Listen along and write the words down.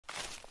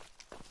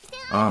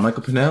Ah,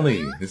 Michael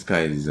Panelli. This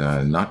guy is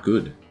not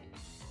good.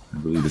 I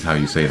believe is how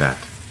you say that.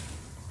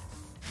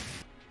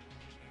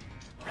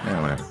 Yeah,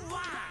 whatever.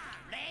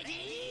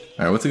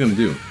 Alright, what's it gonna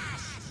do?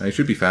 It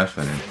should be fast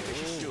fighting.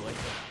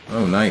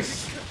 Oh,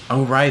 nice.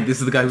 Oh, right, this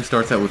is the guy who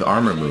starts out with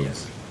armor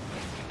moves.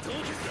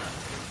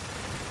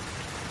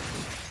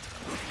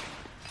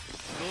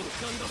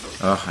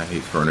 Ugh, I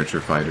hate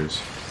furniture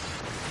fighters.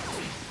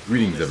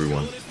 Greetings,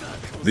 everyone.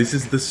 This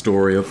is the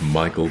story of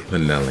Michael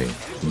Panelli,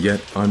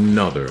 yet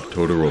another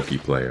Todoroki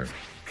player.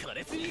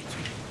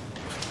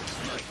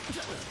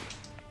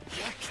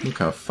 Look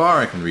how far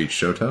I can reach,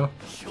 Shoto.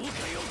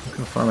 Look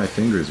how far my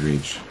fingers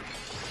reach.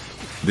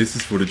 This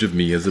is footage of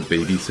me as a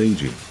baby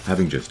Seiji,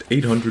 having just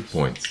 800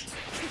 points.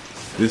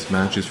 This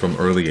match is from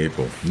early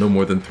April, no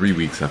more than 3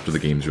 weeks after the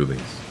game's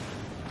release.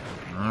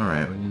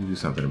 Alright, we need to do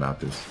something about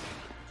this.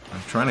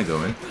 I'm trying to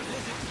go in.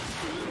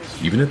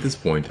 Even at this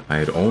point, I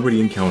had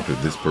already encountered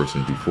this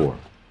person before.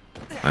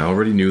 I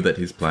already knew that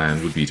his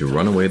plan would be to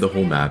run away the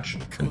whole match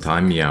and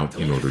time me out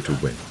in order to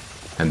win,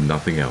 and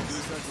nothing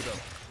else.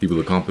 He will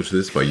accomplish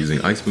this by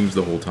using ice moves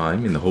the whole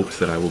time in the hopes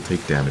that I will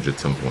take damage at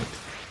some point.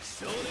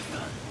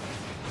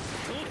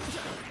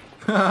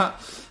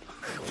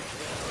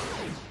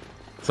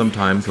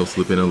 Sometimes he'll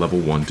slip in a level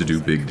 1 to do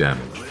big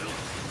damage.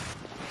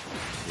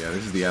 Yeah,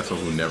 this is the asshole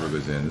who never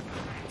goes in.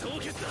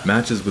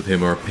 Matches with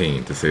him are a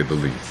pain, to say the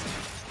least.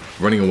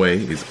 Running away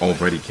is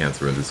already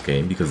cancer in this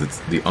game because it's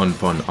the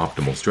unfun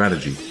optimal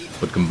strategy,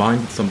 but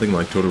combined with something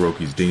like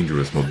Todoroki's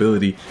dangerous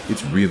mobility,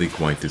 it's really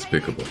quite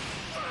despicable.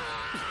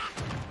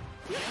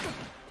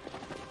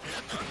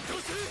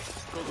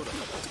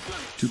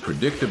 Too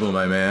predictable,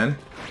 my man.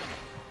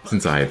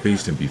 Since I had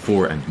faced him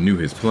before and knew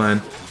his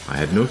plan, I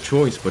had no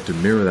choice but to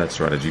mirror that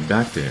strategy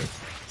back to him,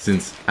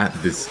 since at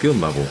this skill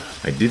level,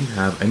 I didn't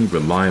have any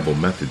reliable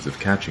methods of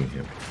catching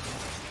him.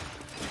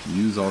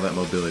 Use all that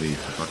mobility to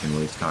fucking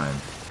waste time.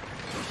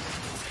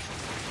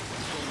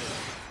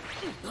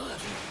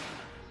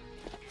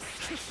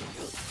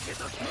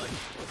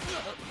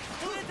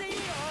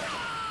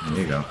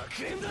 There you go.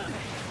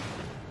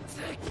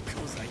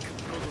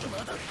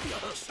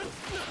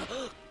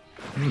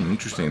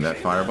 Interesting. That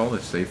fireball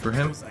is safe for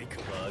him?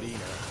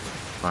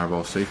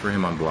 Fireball safe for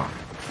him on block.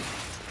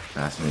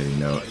 Fascinating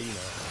note.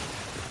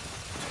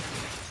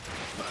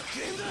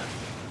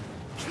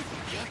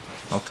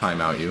 I'll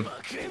time out you.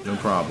 No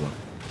problem.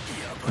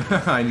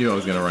 I knew I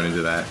was gonna run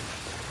into that.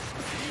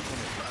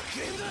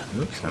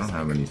 Oops, I don't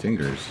have any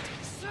fingers.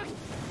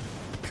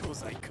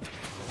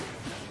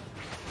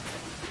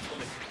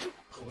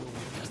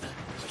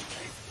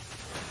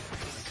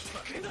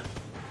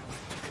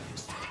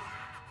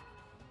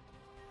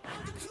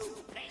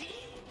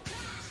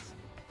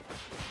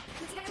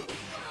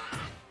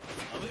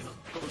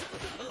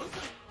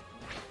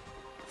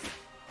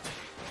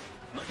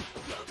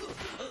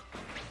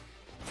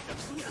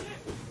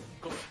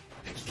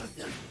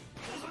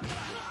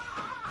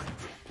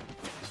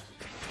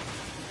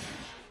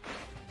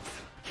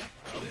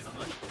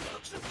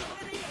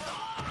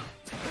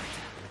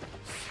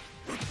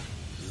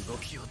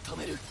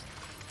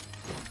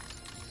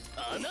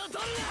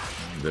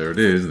 There it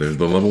is, there's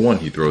the level 1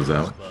 he throws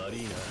out.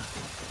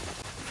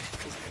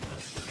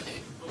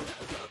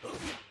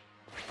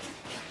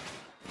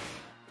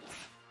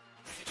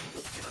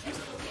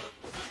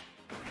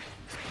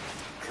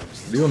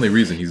 The only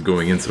reason he's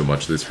going in so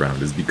much this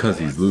round is because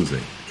he's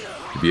losing.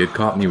 If he had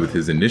caught me with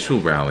his initial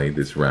rally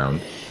this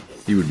round,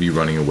 he would be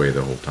running away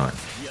the whole time.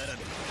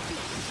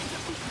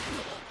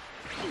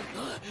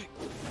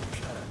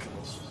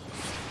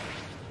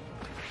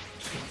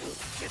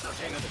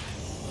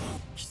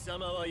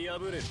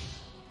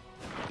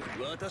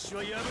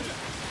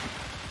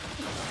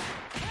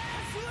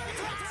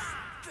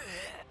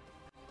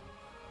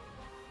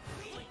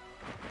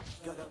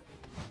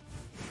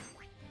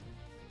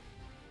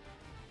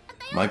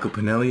 Michael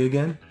Panelli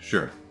again?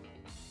 Sure.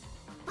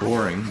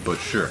 Boring, but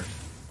sure.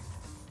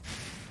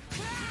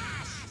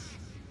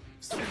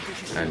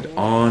 And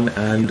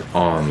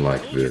on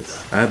like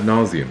this, ad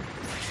nauseum.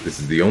 This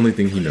is the only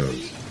thing he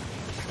knows.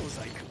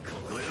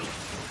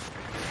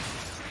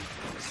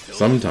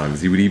 Sometimes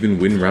he would even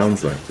win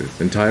rounds like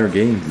this, entire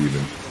games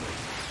even.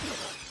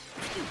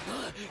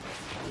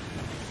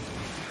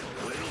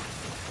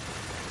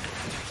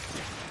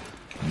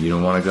 You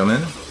don't want to come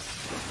in?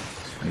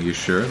 Are you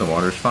sure? The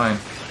water's fine.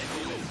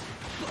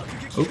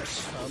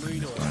 Oops.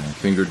 My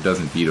finger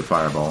doesn't beat a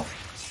fireball.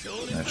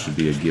 That should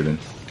be a given.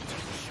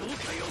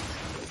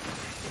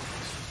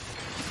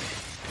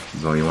 This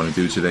is all you want to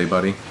do today,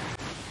 buddy?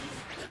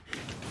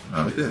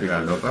 Oh, you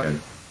gotta go back.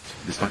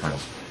 This time.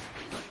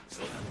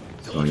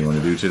 That's all you want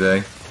to do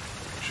today,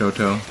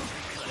 Shoto?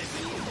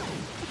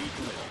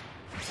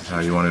 This is how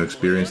you want to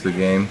experience the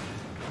game?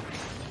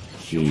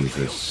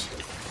 Jesus.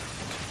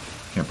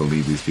 Can't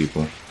believe these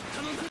people.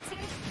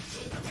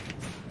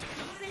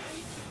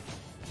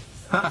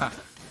 Ha!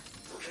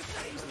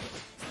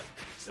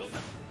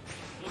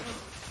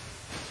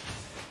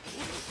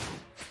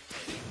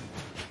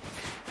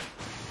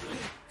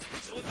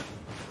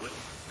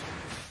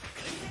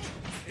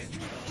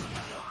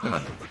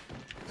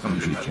 Some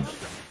Retribution.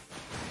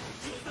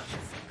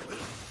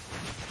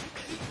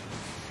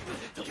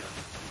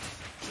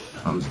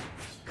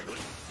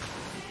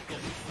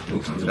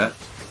 Oops, do that.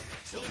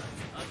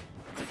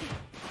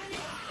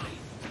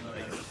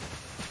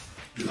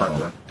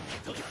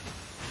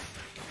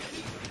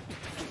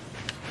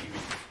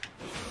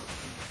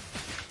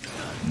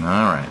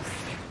 Alright.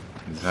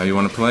 This is how you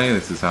want to play,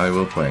 this is how you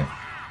will play.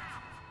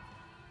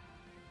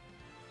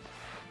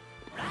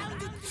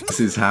 This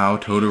is how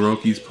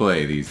Todorokis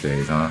play these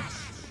days, huh?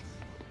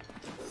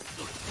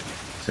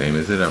 Same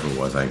as it ever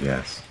was, I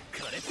guess.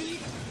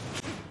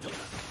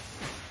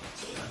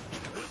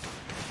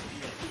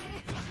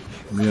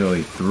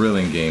 Really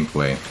thrilling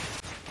gameplay.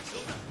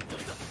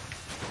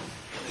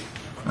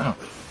 Oh.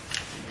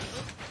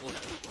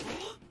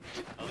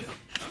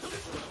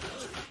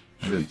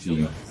 Really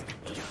team.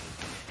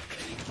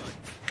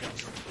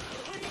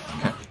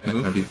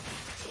 Okay,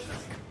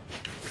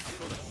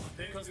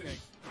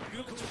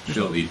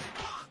 still lead.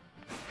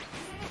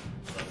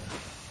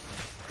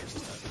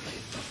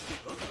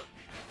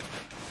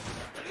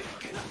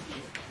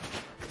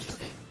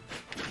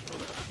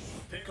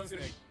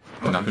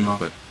 Oh, not been off,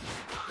 but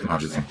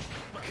obviously.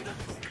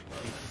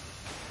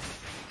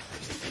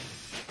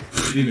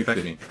 He didn't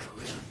affect me.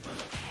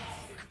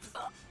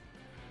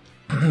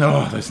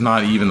 No, that's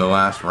not even the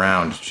last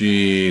round.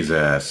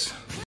 Jesus.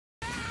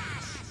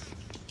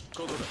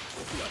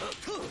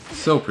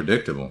 So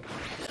predictable.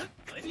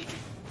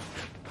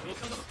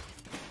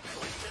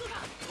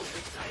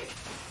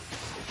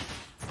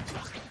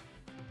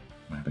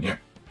 What happened here?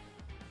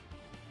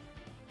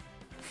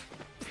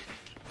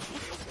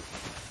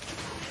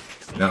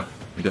 No,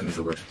 he doesn't use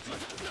the word.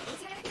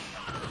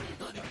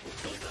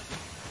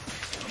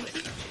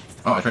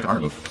 Oh, I tried to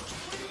armor move.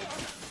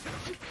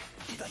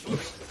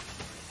 Oops.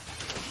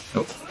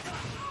 Nope.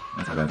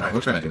 That's not bad. Alright,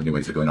 we'll try not to have new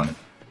ways of going on it.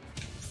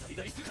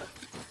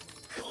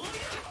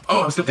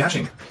 Oh, I'm still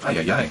dashing! Ay,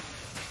 ay, ay.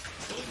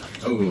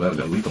 Oh, that was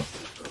illegal.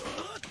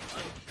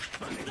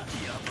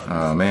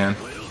 Oh, man.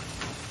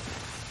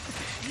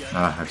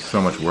 I have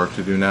so much work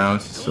to do now.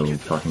 This is so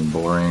fucking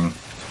boring.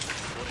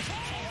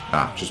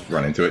 Ah, just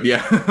run into it.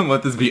 Yeah,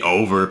 let this be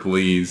over,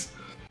 please.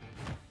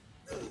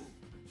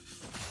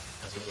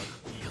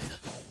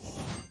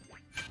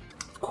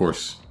 Of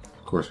course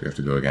we have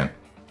to go again.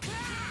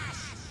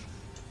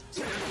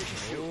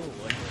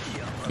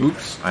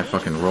 Oops, I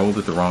fucking rolled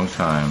at the wrong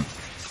time.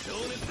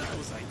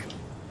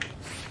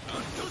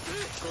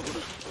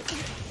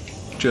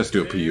 Just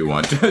do a PU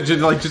one.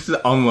 just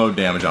unload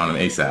damage on him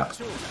ASAP.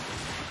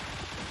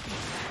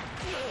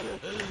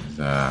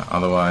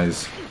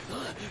 Otherwise,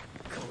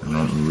 I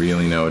don't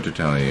really know what to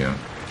tell you.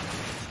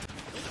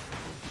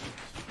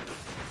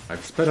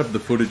 I've sped up the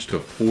footage to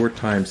 4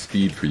 times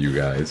speed for you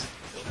guys,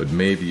 but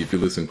maybe if you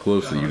listen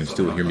closely you can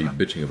still hear me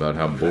bitching about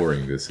how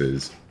boring this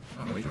is.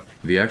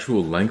 The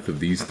actual length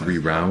of these 3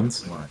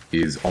 rounds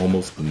is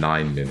almost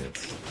 9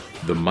 minutes.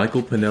 The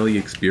Michael Panelli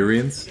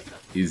experience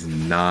is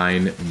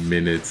 9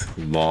 minutes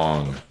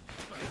long.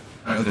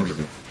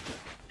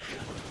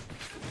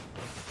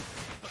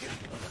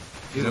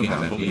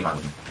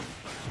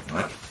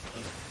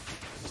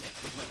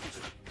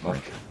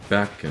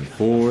 Back and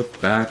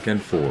forth, back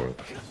and forth.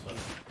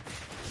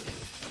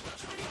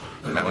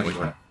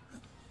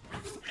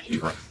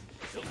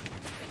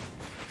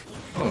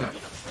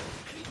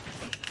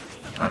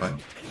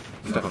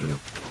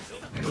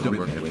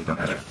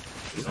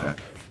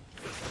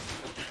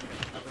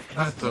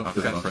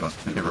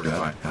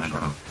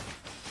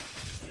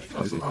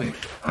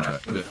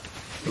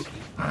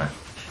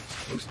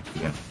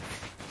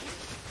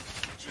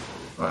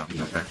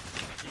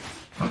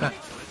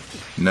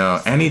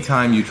 No,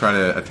 anytime you try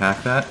to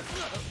attack that,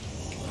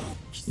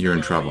 you're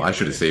in trouble. I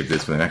should have saved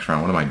this for the next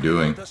round. What am I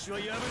doing?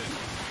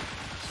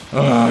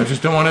 I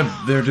just don't want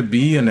there to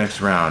be a next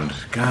round.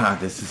 God,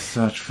 this is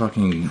such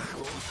fucking...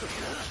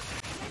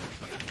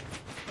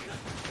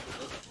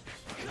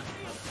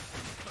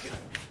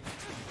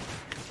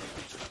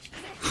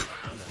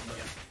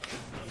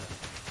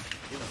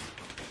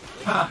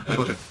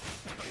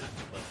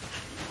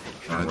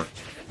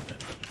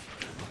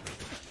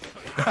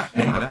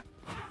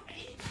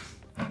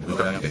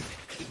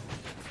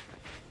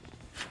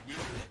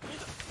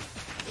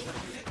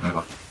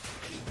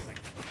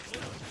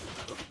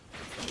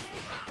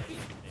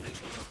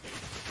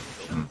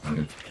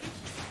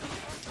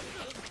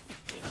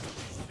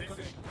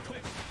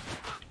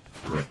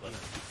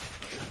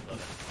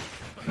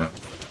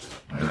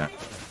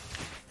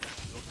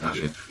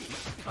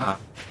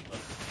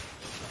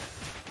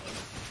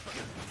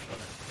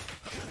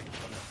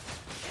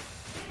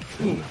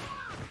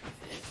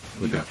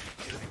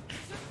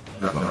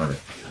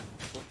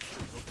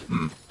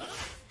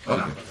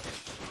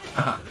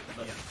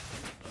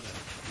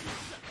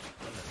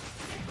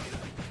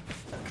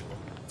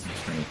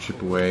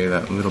 Chip away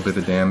that little bit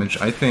of damage,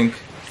 I think.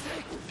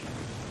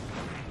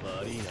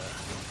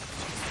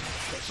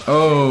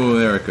 Oh,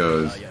 there it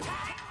goes.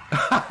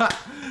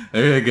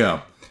 There you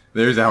go.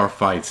 There's our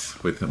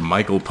fights with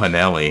Michael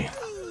Panelli.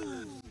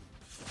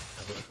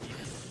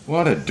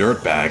 What a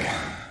dirtbag.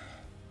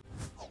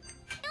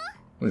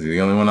 Was he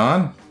the only one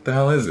on? What the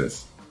hell is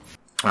this?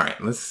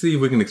 Alright, let's see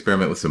if we can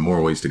experiment with some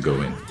more ways to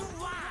go in.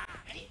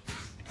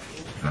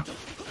 Huh.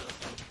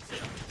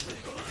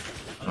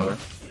 Alright.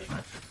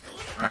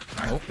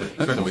 Alright. Let's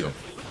try the wheel.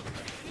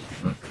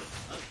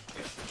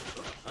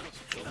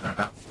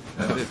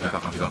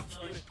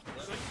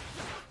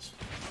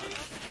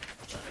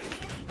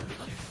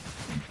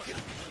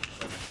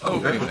 Oh,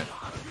 very good.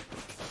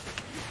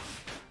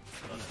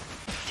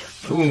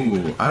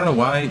 Ooh, I don't know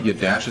why you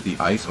dash at the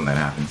ice when that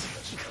happens.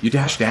 You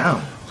dash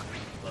down.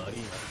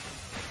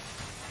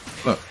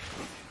 Look.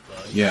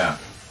 Yeah.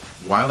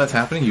 While that's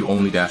happening, you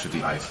only dash at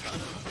the ice.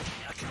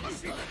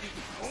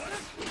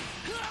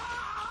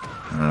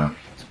 I don't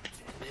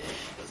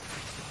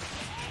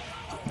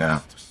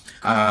know.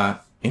 Yeah.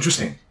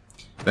 Interesting.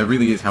 That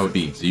really is how it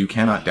be. So you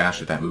cannot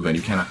dash at that move, and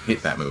you cannot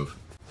hit that move.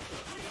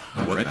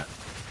 Oh, what? Right.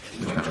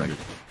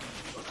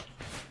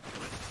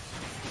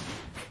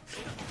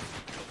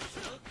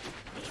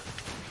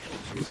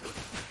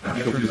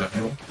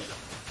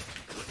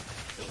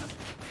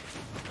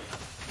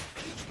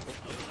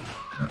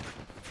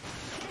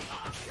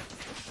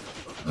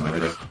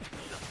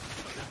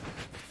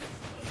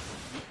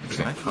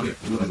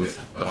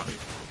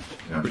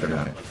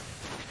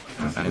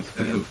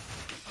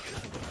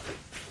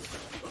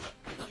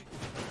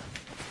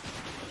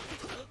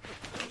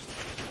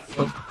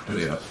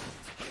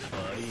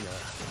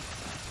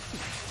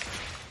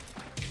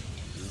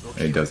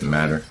 It doesn't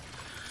matter.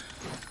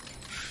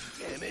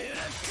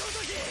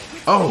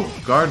 Oh,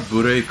 guard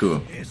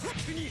Bureiku.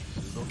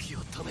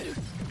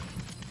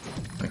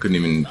 I couldn't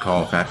even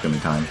call Fatcom in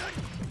time.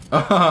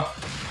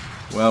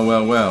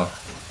 Well.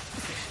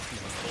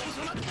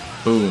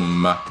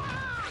 Boom.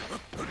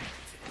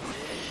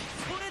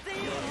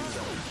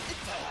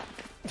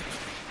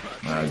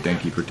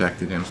 Denki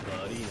protected him.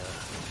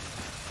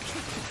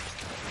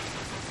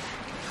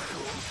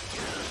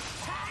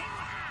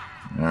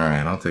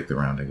 Alright, I'll take the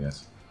round, I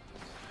guess.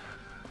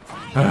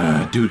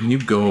 Dude, can you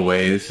go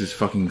away? This is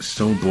fucking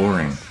so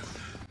boring.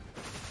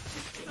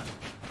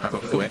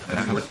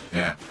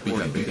 Yeah,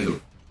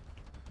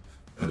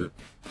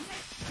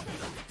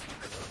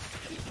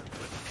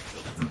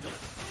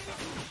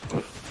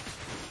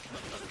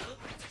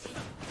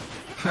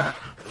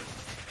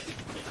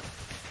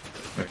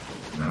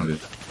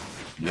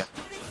 yeah.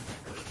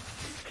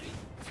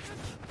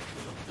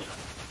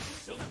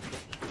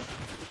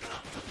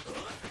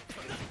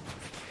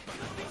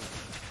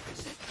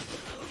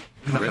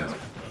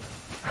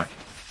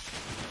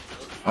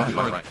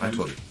 Alright, I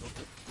told you.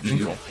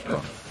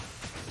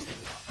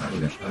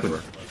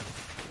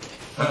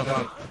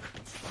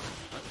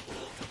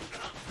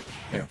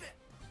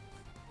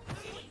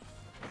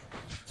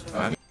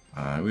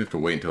 We have to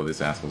wait until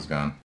this asshole's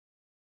gone.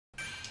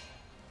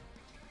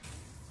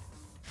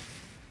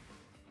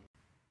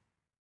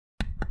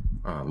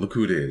 Look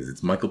who it is.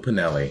 It's Michael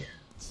Panelli.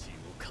 This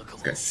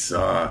guy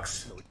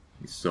sucks.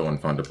 He's so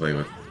unfun to play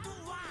with.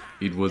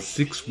 It was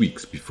 6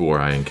 weeks before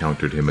I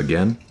encountered him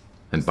again,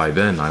 and by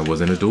then I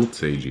was an adult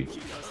Seiji.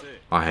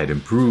 I had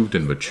improved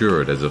and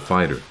matured as a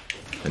fighter,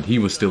 and he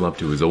was still up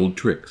to his old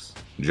tricks,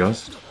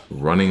 just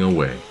running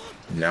away.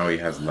 Now he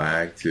has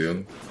lag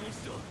too.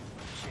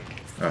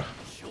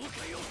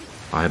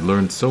 I had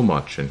learned so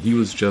much, and he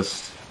was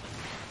just...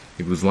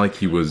 It was like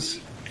he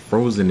was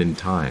frozen in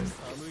time,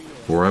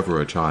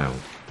 forever a child.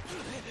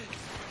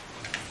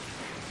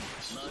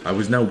 I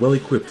was now well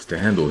equipped to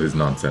handle his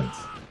nonsense.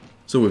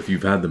 So if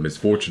you've had the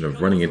misfortune of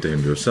running into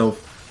him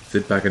yourself,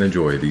 sit back and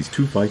enjoy these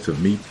 2 fights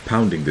of me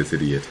pounding this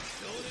idiot.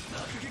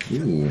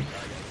 Ooh.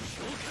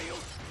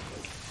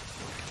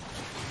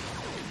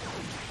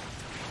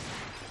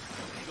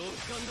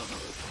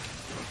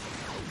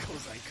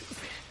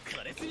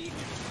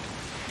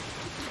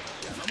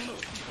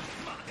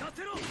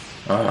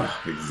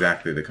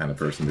 Exactly the kind of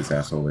person this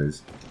asshole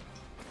is.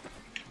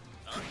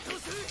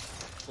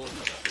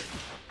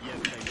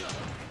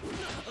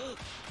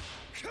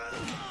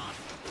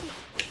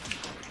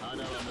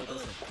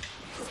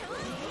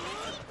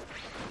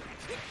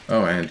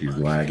 Oh, and he's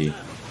laggy.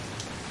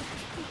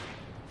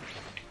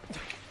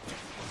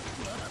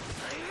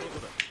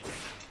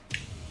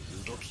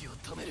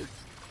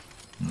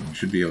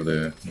 Should be able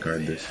to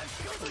guard this.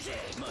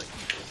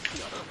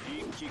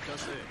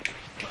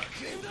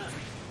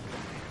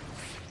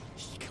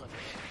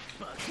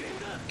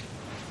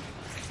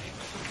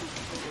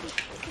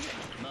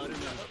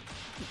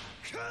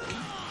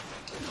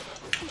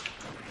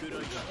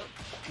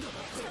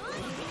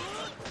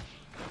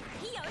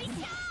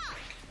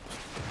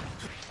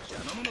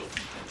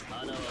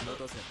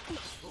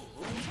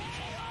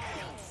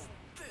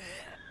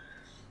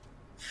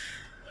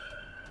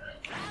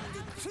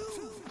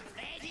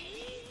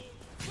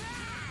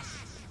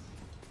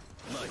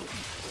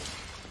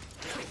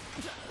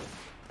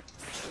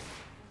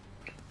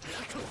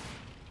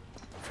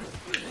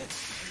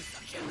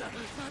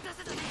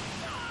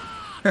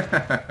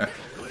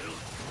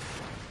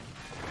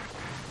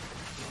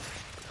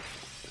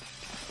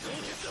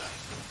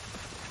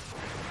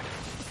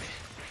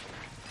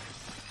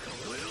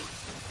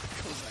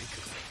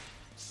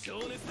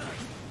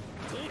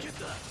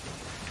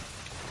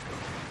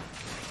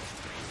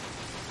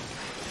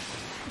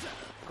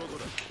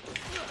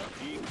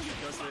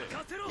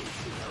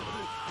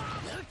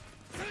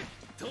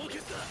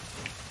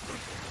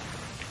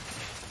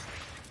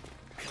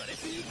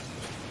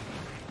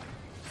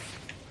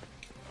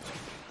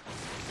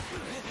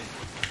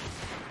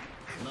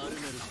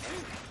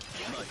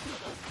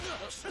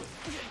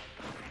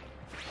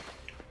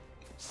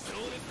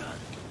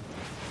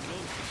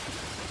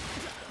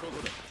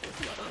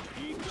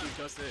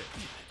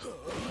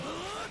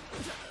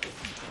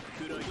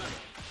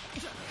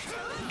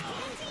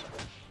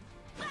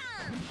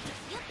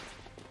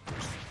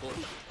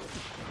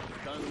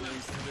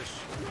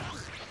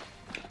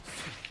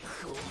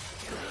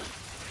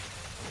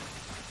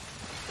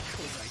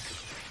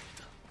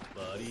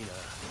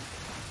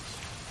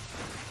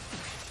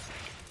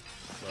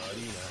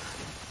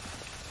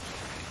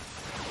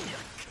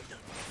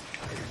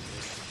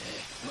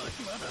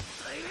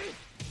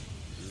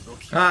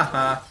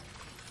 Haha.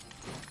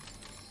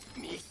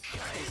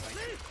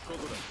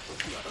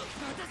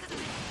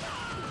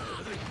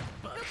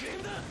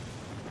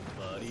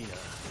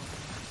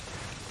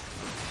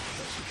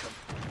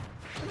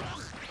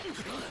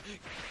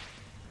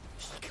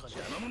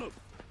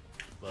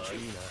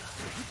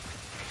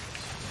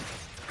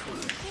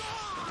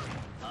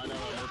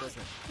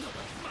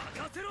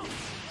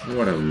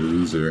 What a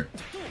loser.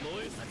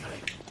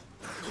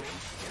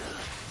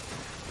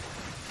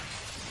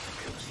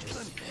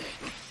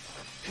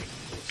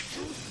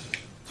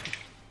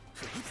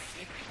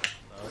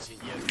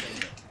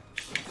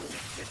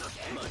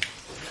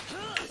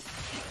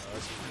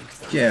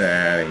 Get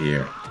out of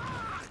here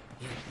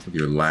with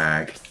your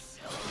lag.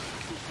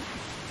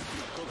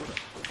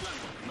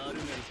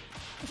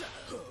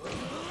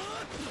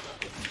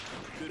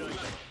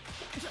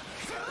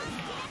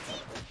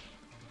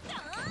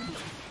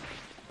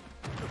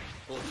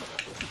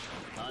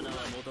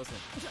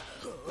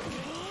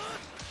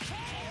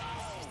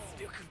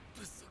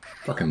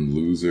 Fucking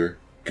loser.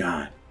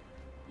 God,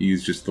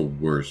 he's just the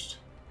worst.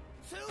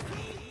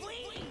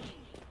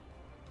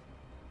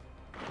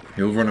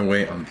 He'll run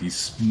away on the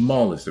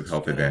smallest of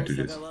health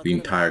advantages the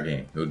entire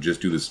game. He'll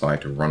just do the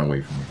slide to run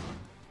away from you.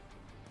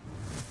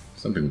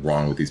 Something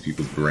wrong with these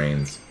people's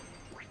brains.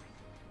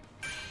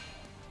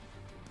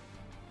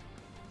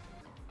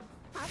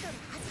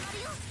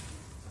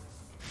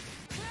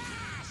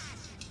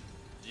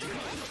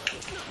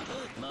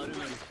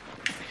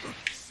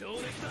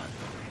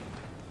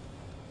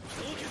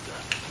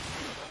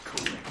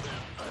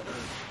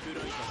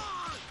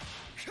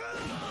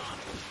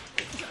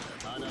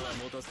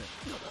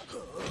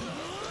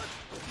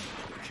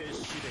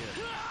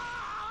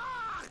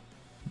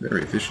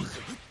 Very efficient.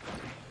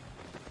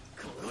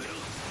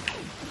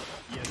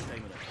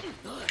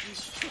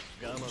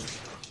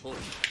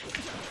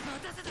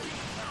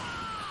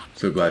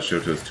 So glad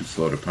Shoto's too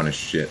slow to punish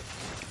shit.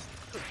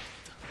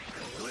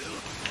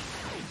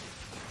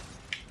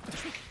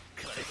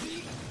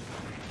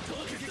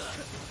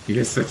 He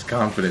has such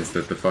confidence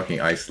that the fucking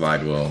ice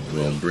slide will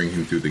bring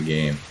him through the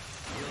game.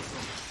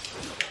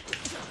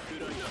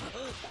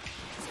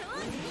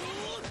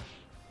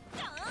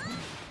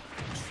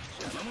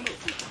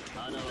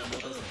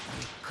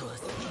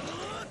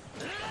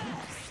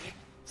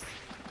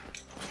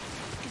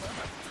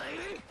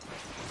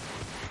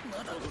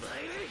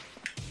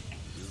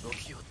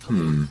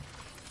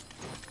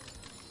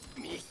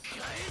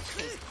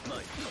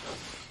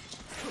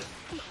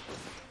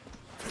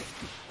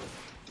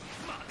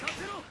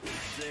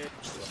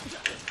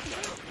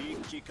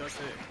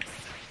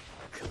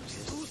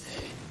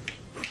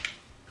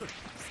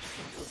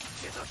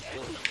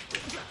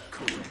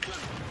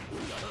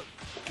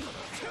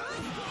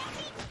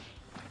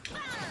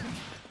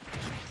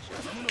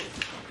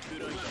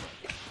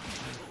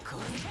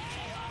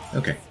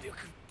 Okay.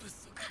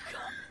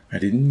 I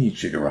didn't need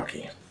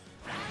Shigaraki.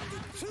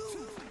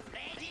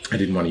 I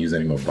didn't want to use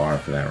any more bar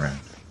for that round.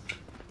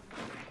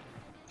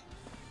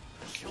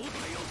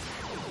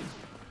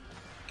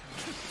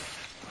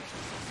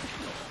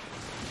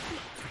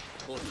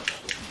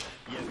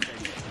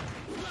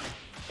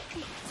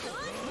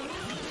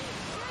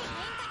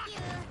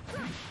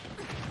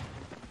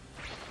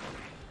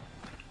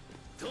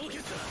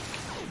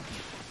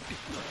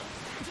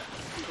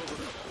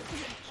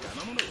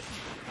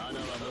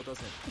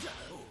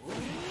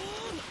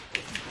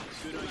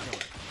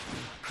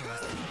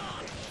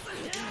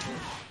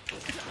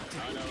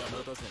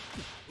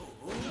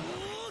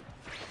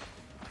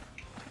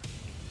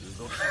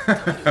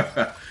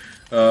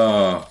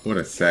 Oh, what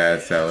a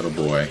sad, sad little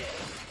boy.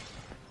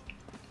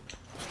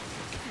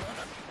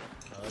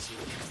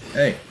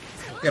 Hey,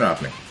 get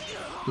off me.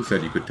 Who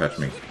said you could touch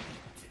me?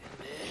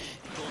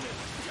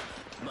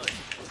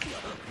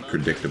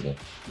 Predictable.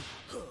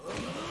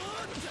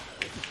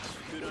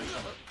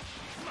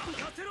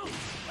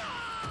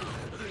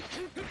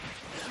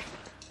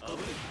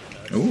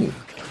 Ooh,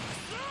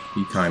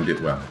 he timed it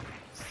well.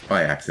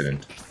 By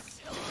accident.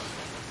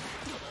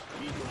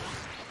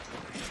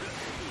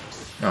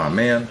 Aw,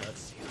 man.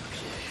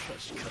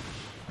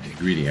 I'm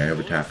greedy, I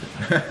overtapped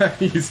it.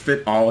 He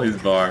spit all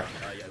his bar.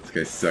 This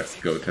guy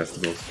sucks goat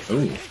testicles.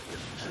 Ooh.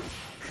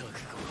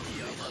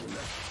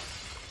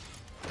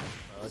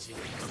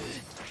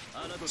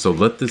 So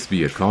let this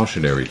be a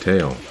cautionary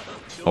tale.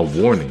 A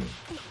warning.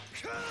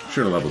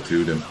 Should've level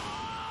 2'd him.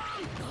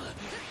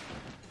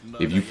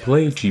 If you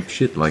play cheap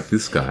shit like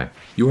this guy,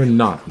 you are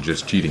not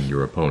just cheating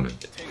your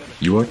opponent.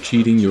 You are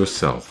cheating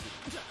yourself.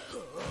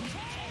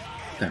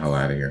 Get the hell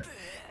out of here.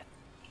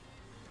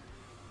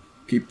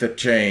 Keep the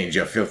change,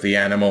 you filthy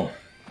animal.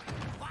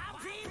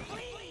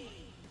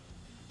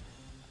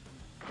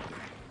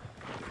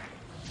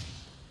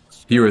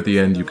 Here at the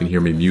end, you can hear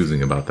me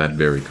musing about that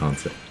very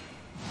concept.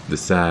 The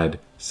sad,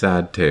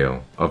 sad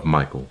tale of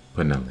Michael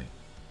Panelli.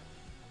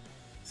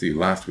 See,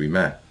 last we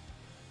met,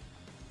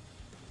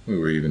 we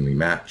were evenly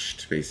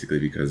matched, basically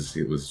because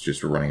it was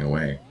just running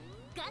away.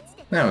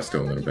 Now it's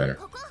still a little better.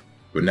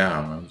 But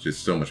now, I'm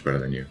just so much better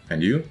than you.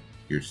 And you?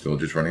 You're still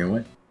just running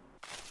away.